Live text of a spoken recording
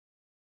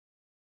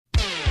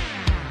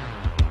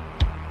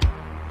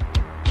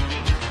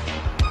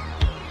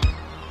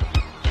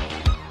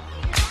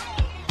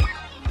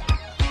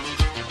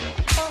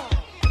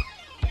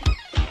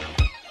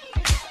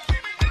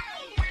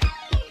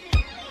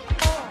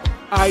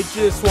I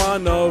just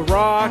wanna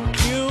rock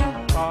you,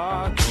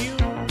 rock you,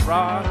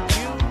 rock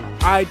you.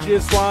 I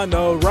just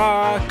wanna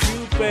rock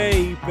you,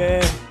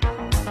 baby.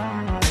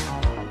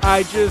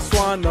 I just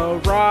wanna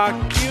rock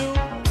you,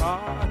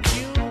 rock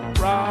you,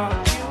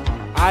 rock you.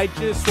 I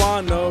just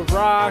wanna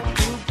rock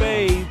you,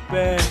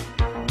 baby.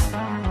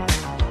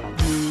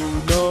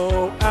 You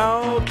know,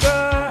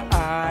 Elda,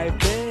 I've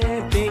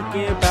been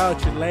thinking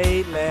about you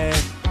lately,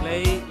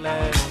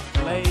 lately,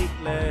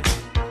 lately.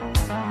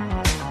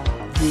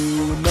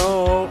 You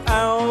know,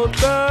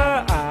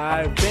 Elda,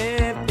 I've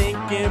been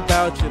thinking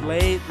about you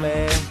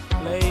lately,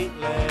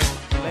 lately,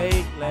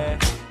 lately.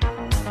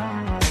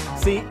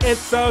 See,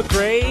 it's a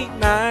great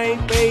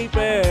night,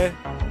 baby,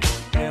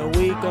 and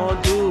we gon'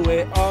 do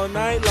it all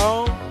night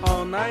long,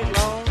 all night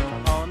long,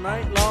 all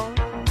night long.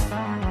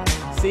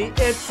 See,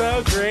 it's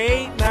a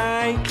great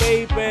night,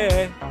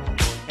 baby,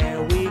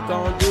 and we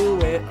gon' do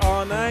it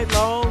all night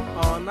long,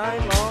 all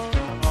night long,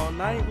 all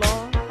night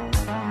long.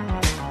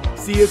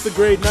 See, it's a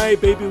great night,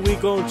 baby, we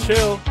gon'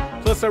 chill.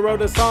 Plus I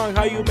wrote a song,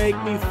 how you make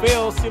me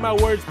feel. See, my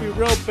words be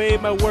real,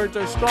 babe, my words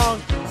are strong.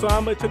 So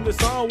I'ma turn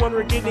this on when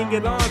we're getting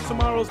it on.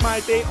 Tomorrow's my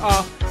day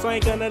off, so I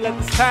ain't gonna let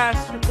this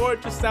pass. You're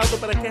gorgeous, Elda,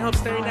 but I can't help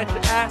staring at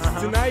your ass.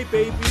 Tonight,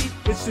 baby,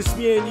 it's just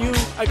me and you.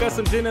 I got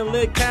some gin and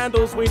lit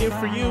candles waiting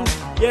for you.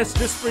 Yes,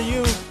 just for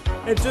you.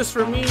 And just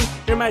for me,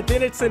 you're my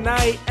dinner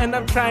tonight, and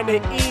I'm trying to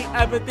eat.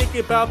 I've been thinking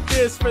about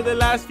this for the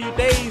last few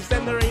days,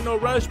 and there ain't no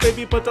rush,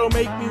 baby, but don't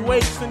make me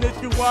wait. Soon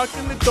as you walk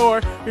in the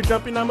door, you're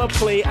jumping on my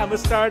plate. I'ma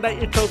start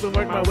at your toes and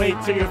work my way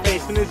to your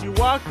face. And as you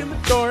walk in the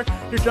door,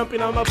 you're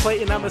jumping on my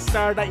plate, and I'ma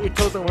start at your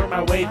toes and work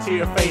my way to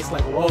your face.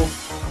 Like, whoa.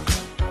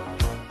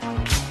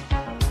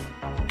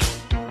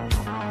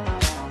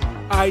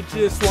 I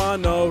just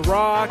wanna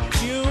rock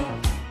you.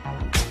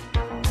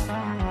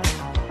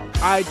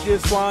 I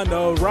just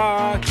wanna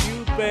rock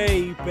you,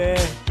 baby.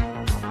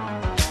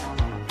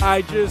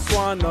 I just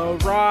wanna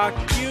rock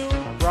you,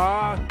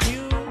 rock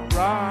you,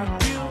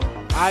 rock you.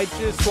 I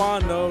just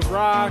wanna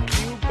rock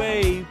you,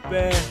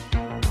 baby.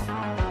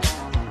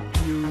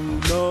 You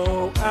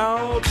know,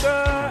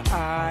 Elda,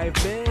 I've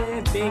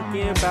been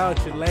thinking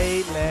about you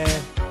lately,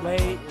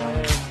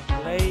 lately,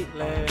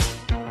 lately.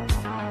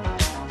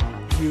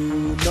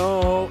 You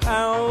know,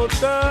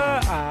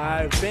 Elda,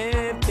 I've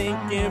been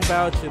thinking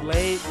about you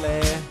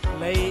lately,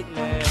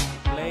 lately,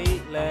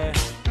 lately.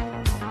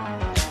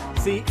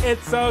 See,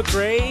 it's a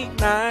great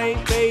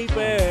night,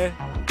 baby,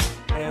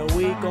 and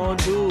we gon'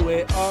 do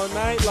it all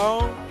night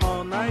long,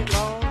 all night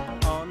long,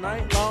 all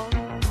night long.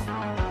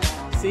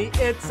 See,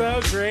 it's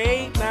a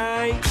great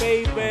night,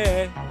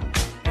 baby,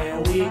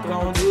 and we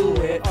gon' do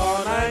it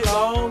all night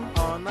long,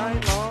 all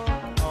night long,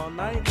 all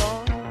night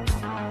long.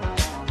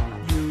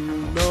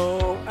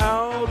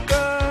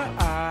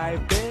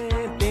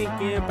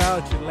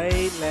 About you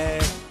lately,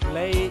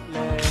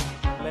 lately,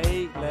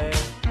 lately.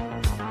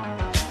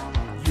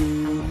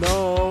 You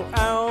know,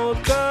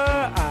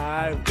 Elda,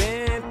 I've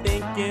been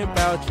thinking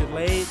about you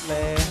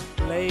lately,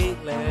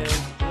 lately.